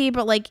pregnancy,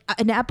 but like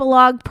an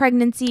epilogue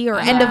pregnancy or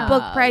end of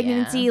book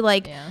pregnancy. Yeah.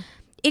 Like Yeah.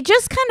 it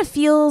just kind of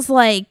feels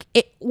like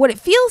what it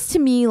feels to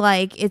me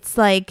like it's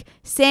like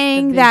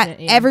saying The that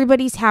vision, yeah.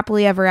 everybody's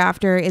happily ever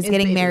after is getting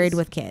babies. married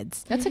with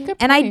kids. That's a good point.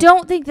 And I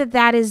don't think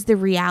that is the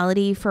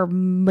reality for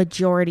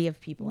majority of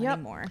people Yep.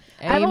 anymore.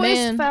 I've always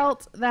Amen.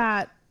 felt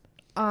that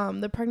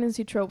the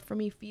pregnancy trope for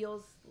me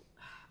feels,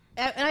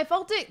 and I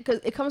felt it because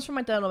it comes from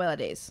my telenovela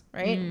days,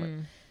 right?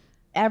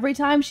 Every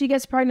time she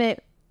gets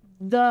pregnant,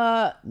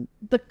 the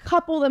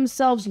couple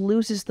themselves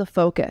loses the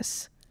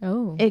focus.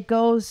 Oh. It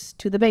goes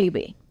to the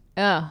baby.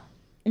 Oh.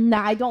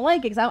 Nah, I don't like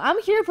it because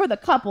I'm here for the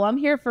couple. I'm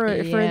here for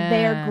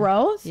their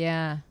growth.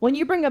 Yeah. When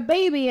you bring a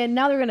baby and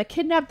now they're gonna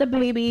kidnap the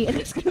baby and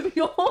it's gonna be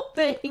a whole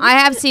thing. I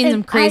have seen And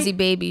some crazy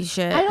baby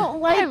shit. I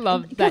don't like. I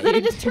love that because then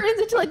you- it just turns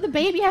into like the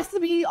baby has to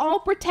be all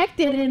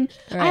protected and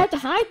I have to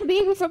hide the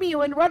baby from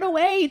you and run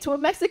away to a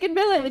Mexican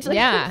village. Like,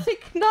 Yeah.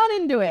 like, not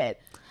into it.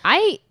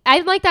 I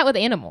like that with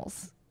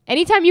animals.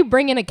 Anytime you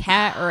bring in a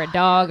cat or a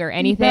dog or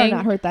You better anything,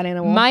 not hurt that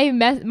animal. my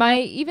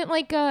even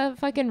like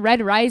fucking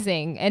Red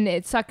Rising, and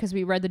it sucked because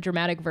we read the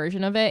dramatic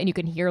version of it, and you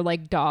can hear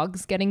like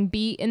dogs getting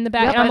beat in the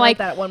back. Yep, and I'm I like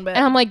that one bit.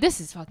 and I'm like, this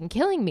is fucking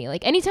killing me.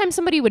 Like anytime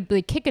somebody would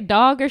like kick a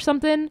dog or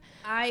something,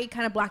 I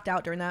kind of blacked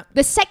out during that.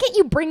 the second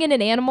you bring in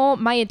an animal,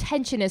 my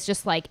intention is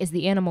just like, is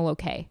the animal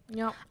okay?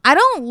 Yep. I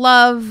don't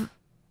love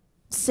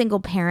single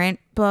parent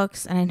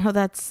books, and I know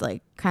that's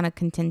like kind of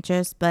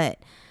contentious, but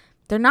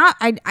they're not.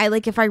 I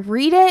like if I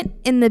read it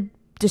in the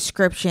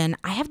description,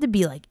 I have to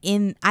be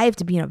in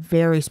a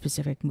very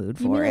specific mood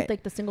You for mean it.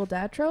 like the single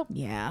dad trope?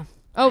 Yeah.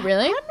 Oh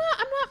really? I'm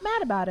not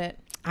mad about it.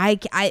 I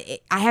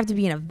have to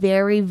be in a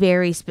very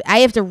I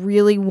have to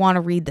really want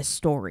to read the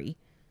story.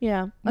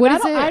 Yeah. What I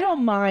is don't, it? I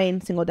don't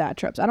mind single dad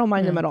trips. I don't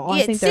mind them at all. I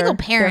Yeah, think single they're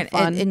parent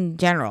fun. in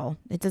general.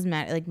 It doesn't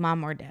matter, like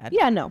mom or dad.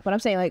 Yeah, no, but I'm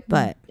saying like,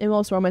 But- in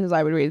most romances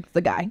I would read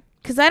the guy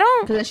Because I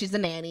don't. because then she's the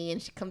nanny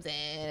and she comes in.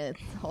 It's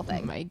the whole Oh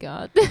thing. my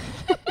god.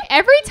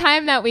 Every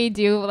time that we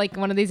do like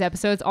one of these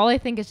episodes, all I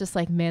think is just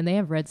like, man, they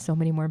have read so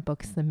many more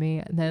books than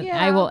me than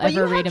I will but you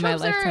ever have read in my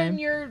tropes that are lifetime. in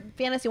your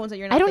fantasy ones that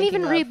you're not I don't thinking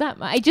even of. read that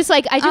much. I just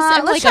am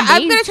let's like try, I'm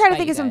gonna amazed try to by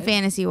think you of some guys.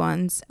 fantasy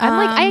ones. I'm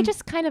like, I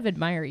just kind of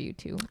admire you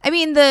two. I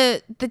mean,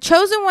 the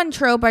chosen one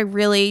trope. I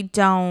really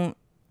don't.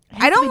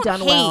 I It has to be don't done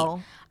hate.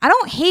 well. I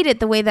don't hate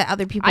it the way that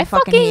other people I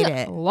fucking fucking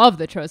hate it. love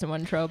the chosen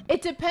one trope.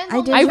 It depends. I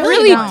on do the I really chosen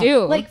really don't. one.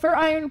 do. Like for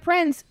Iron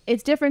Prince,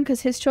 it's different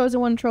because his chosen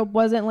one trope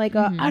wasn't like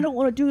I don't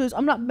want to do this. I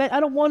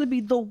don't want to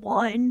be the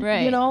one.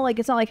 Right. You know, like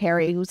it's not like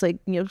Harry who's like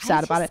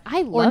sad about it.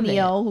 I Or love it.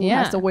 Neo who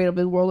Yeah. has the weight of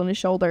the world on his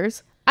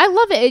shoulders. I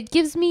love it. It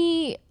gives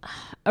me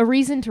a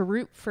reason to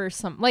root for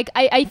some. Like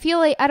I feel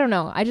like I don't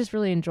know. I just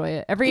really enjoy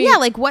it. Yeah,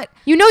 like what?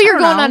 You're I going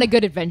don't know. on a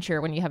good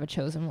adventure when you have a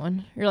chosen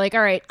one. You're like,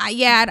 all right,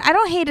 Yeah, I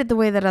don't hate it the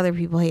way that other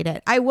people hate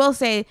it. I will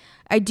say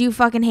I do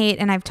fucking hate,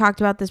 and I've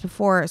talked about this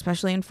before,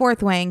 especially in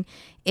Fourth Wing,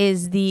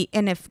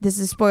 and if this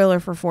is a spoiler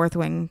for Fourth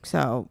Wing,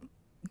 so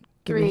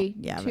give me- 3,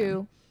 yeah,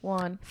 2,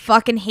 1.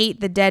 fucking hate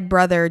the dead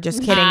brother. Just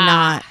kidding,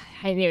 not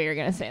I knew you were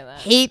gonna say that.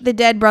 hate the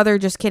dead brother.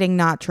 Just kidding,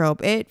 not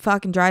trope. It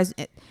fucking drives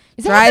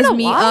Is that happen a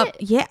me lot? up.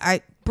 Yeah,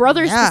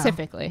 Brothers Yeah.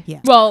 specifically. Yeah.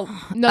 Well,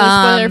 no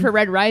spoiler Um, for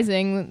Red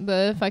Rising,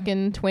 the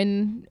fucking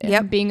twin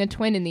Yep. being a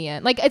twin in the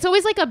end. Like it's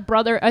always like a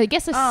brother, I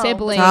guess a Oh.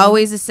 sibling. it's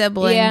always a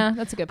sibling. Yeah,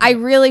 that's a good I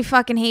point. really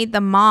fucking hate the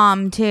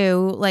mom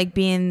too, like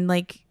being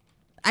like.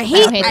 I don't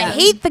hate hate that.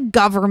 hate the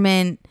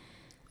government.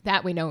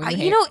 That we know we hate.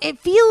 You know,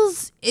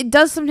 it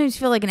does sometimes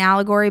feel like an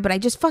allegory, but I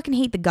just fucking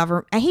hate the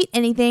government. I hate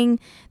anything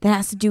that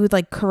has to do with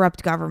like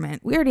corrupt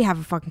government. We already have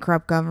a fucking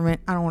corrupt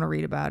government. I don't want to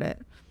read about it.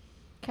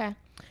 Okay.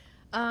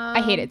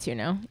 I hate it too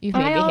now. You've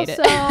made I me hate it.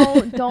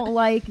 also don't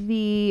like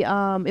the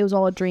it was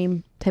all a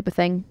dream type of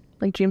thing,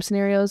 like dream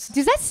scenarios.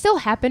 Does that still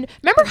happen?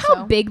 Remember how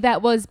so. big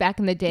that was back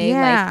in the day?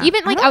 Yeah, Like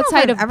even I like don't know if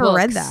outside I've of ever books.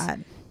 read that.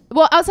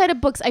 Well, outside of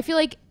books, I feel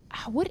like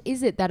what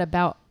is it that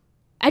about?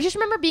 I just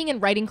remember being in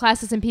writing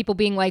classes and people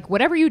being like,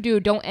 "Whatever you do,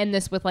 don't end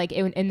this with like."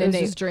 And then It was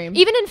they his dream.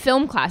 Even in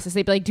film classes,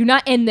 they'd be like, "Do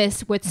not end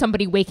this with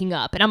somebody waking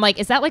up." And I'm like,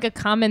 "Is that like a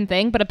common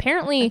thing?" But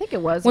apparently, I think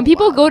it was when a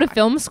people while go to back.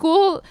 film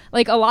school,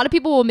 like a lot of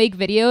people will make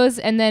videos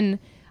and then.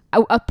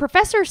 A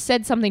professor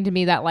said something to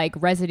me that like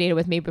resonated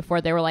with me before.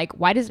 They were like,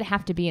 "Why does it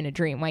have to be in a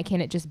dream? Why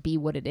can't it just be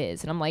what it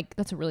is?" And I'm like,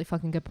 "That's a really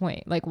fucking good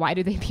point. Like, why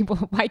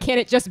Why can't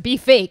it just be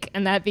fake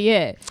and that be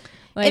it?"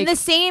 Like, in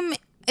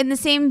the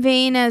same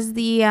vein as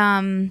the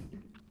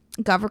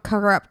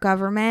corrupt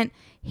government,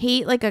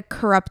 hate like a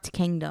corrupt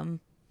kingdom,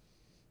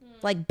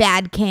 like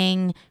bad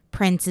king,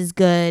 prince is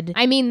good.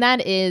 I mean,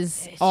 that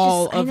is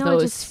all I of know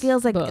those. it just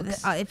feels like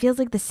books. it feels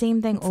like the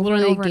same thing It's over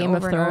literally and over Game and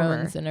of over and over.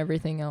 Thrones and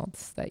everything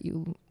else that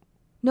you.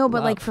 No, but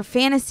love. like for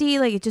fantasy,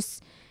 like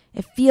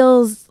it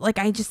feels like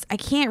I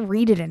can't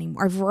read it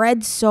anymore. I've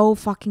read so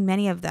fucking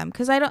many of them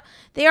because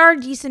they are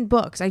decent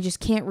books. I just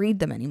can't read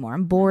them anymore.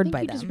 I'm bored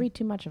by you them. just read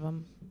too much of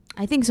them.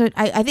 I think so.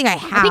 I think I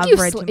have I think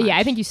you. read too much. Yeah,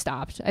 I think you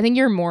stopped. I think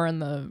you're more in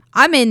the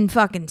I'm in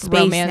fucking space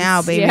romance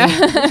now, baby.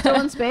 Yeah. Still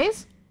in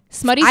space?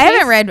 Smutty. I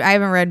space?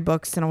 haven't read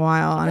books in a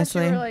while,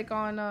 honestly. You were like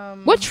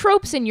on What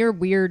tropes in your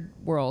weird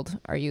world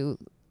are you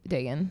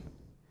digging?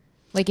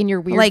 Like in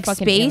your weird Like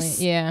fucking space?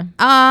 alien-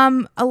 Yeah.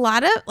 A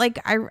lot of like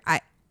I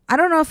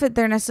don't know if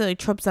they're necessarily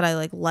tropes that I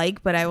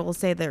like, but I will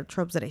say they're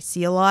tropes that I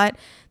see a lot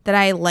that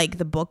I like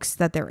the books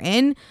that they're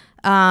in.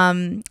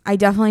 I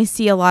definitely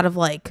see a lot of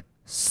like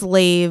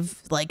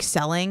slave like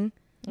selling.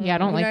 Yeah, I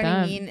don't You like know that.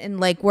 what I mean? And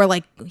like where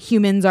like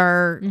humans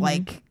are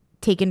like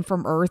taken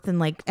from Earth and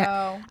like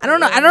I don't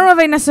know. I don't know if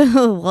I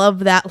necessarily love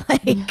that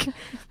like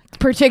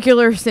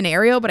particular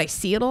scenario, but I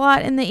see it a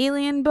lot in the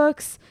alien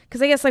books.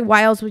 Because I guess like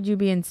why else would you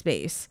be in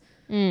space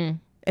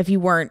if you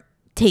weren't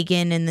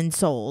taken and then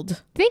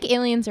sold? I think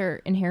aliens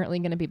are inherently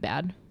going to be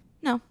bad.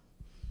 No.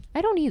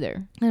 I don't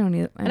either. I don't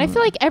either. And I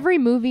feel like every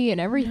movie and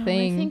No,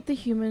 everything. I think the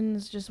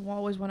humans just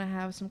always want to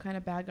have some kind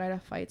of bad guy to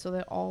fight so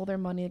that all their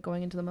money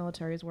going into the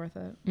military is worth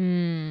it.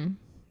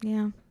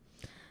 Yeah.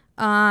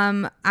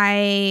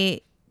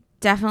 I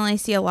definitely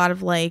see a lot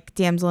of like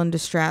damsel in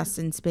distress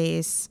in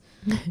space.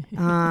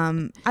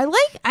 I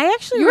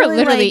actually You were really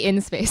literally like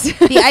in space.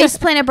 the Ice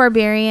Planet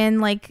Barbarian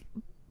like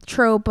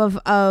trope of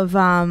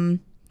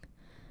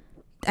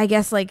I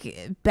guess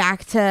like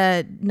back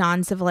to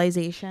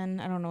non-civilization.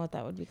 I don't know what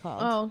that would be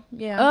called. Oh,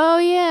 yeah. Oh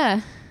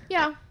yeah,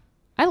 Yeah.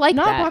 I like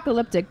Not that.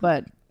 apocalyptic,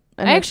 but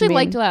I actually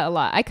liked that a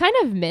lot. I kind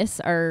of miss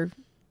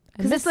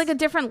Because it's like a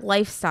different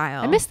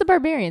lifestyle. I miss the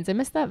barbarians. I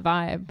miss that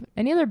vibe.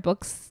 Any other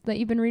books that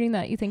you've been reading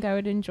that you think I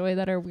would enjoy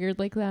that are weird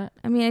like that?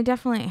 I mean, I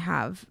definitely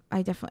have. I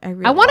read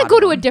I a want to lot go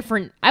of to a them.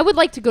 different. I would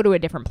like to go to a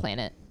different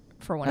planet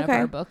for one Okay. of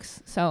our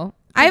books. So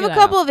I have a figure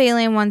that couple out. of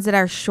alien ones that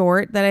are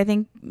short that I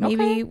think maybe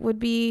Okay. would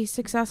be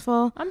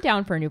successful. I'm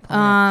down for a new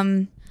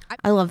planet.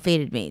 I love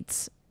Fated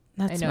Mates.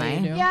 That's I know my.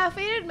 you do. Yeah,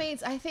 Fated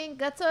Mates, I think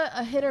that's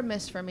a hit or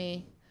miss for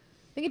me.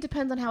 I think it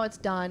depends on how it's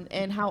done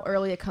and how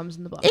early it comes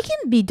in the book. It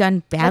can be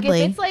done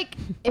badly.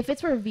 If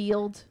it's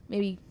revealed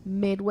maybe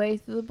midway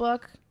through the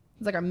book,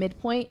 it's like our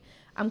midpoint,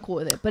 I'm cool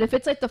with it. But if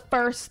it's like the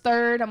first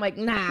third, I'm like,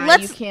 nah,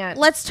 you can't.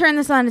 Let's turn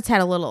this on its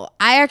head a little.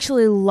 I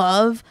actually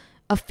love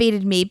a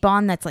Fated Mate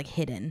bond that's like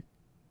hidden.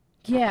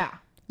 Yeah.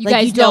 You Like,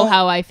 guys you know don't-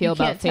 how I feel you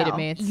about can't Fated tell.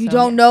 Mates. You so-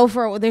 don't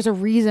know there's a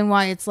reason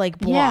why it's like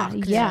blocked.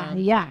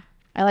 Yeah.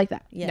 I like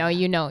that. Yeah. No,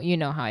 you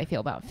know how I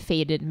feel about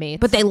Fated Mates.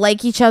 But they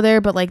like each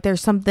other, but like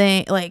there's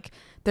something like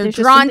they're There's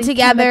just drawn something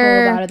chemical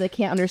together, about it they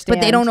can't understand.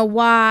 but they don't know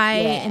why,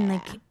 Yeah. and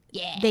like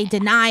they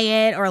deny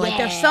it, or like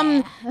there's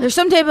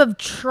some type of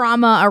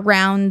trauma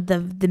around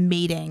the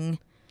mating.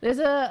 There's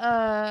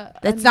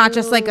That's not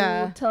just like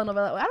a-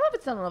 telenovela. I don't know if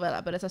it's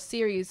telenovela, but it's a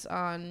series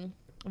on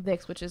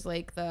VIX, which is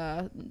like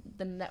the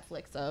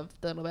Netflix of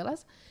the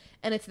novelas,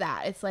 and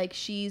it's like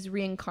she's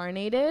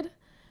reincarnated,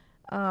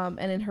 and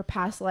in her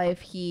past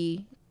life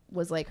he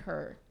was like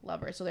her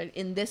lover. So they're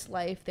in this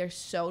life they're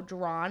so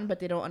drawn, but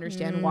they don't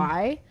understand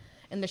why,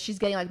 and that she's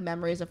getting like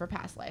memories of her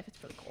past life. It's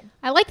pretty cool.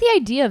 I like the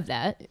idea of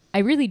that. I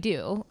really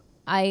do.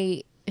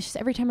 It's just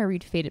every time I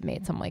read Fated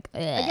Mates, I'm like,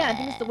 ugh. Again, I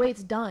think it's the way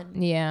it's done.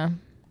 Yeah.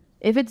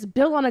 If it's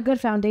built on a good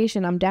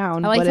foundation, I'm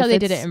down. I liked but how if they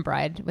did it's- it in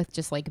Bride with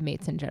just like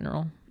mates in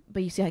general.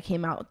 But you see how it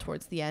came out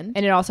towards the end.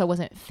 And it also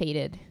wasn't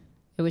fated.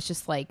 It was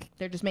just like,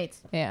 They're just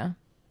mates. yeah,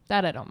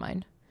 that I don't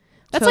mind.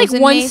 That's Chosen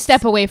like one mates?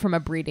 step away from a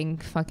breeding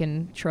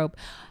fucking trope.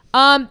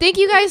 Thank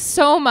you guys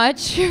so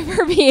much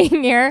for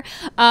being here.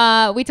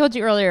 We told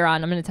you earlier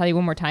on, I'm going to tell you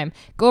one more time.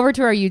 Go over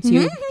to our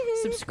YouTube,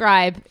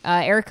 subscribe.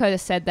 Erica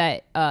said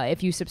that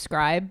if you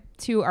subscribe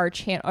to our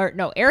channel, or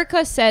no,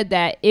 Erica said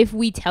that if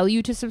we tell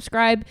you to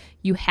subscribe,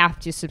 you have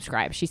to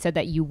subscribe. She said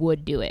that you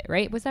would do it,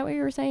 right? Was that what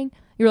you were saying?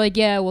 You were like,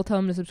 yeah, we'll tell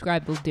them to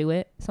subscribe. They'll do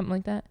it. Something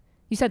like that.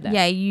 You said that.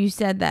 Yeah, you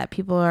said that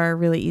people are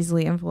really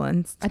easily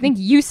influenced. I think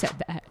you said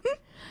that.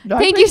 No,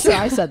 Thank you so-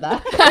 I said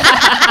that.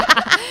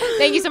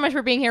 Thank you so much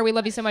for being here. We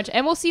love you so much.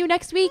 And we'll see you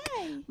next week.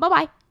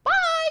 Bye-bye. Bye.